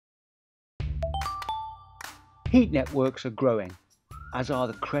Heat networks are growing, as are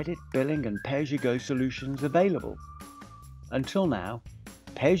the credit, billing and pay-as-you-go solutions available. Until now,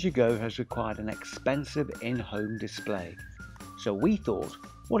 pay-as-you-go has required an expensive in-home display. So we thought,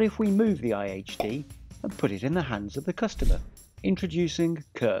 what if we move the IHD and put it in the hands of the customer? Introducing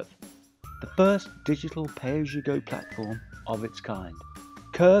KURVE, the first digital pay-as-you-go platform of its kind.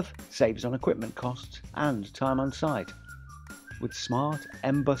 KURVE saves on equipment costs and time on site, with smart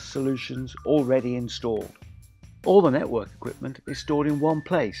M-Bus solutions already installed. All the network equipment is stored in one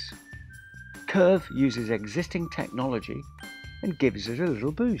place. KURVE uses existing technology and gives it a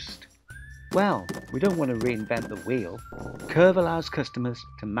little boost. Well, we don't want to reinvent the wheel. KURVE allows customers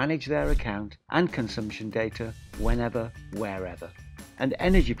to manage their account and consumption data whenever, wherever. And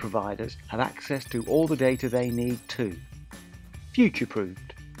energy providers have access to all the data they need too.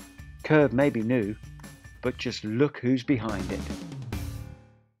 Future-proofed. KURVE may be new, but just look who's behind it.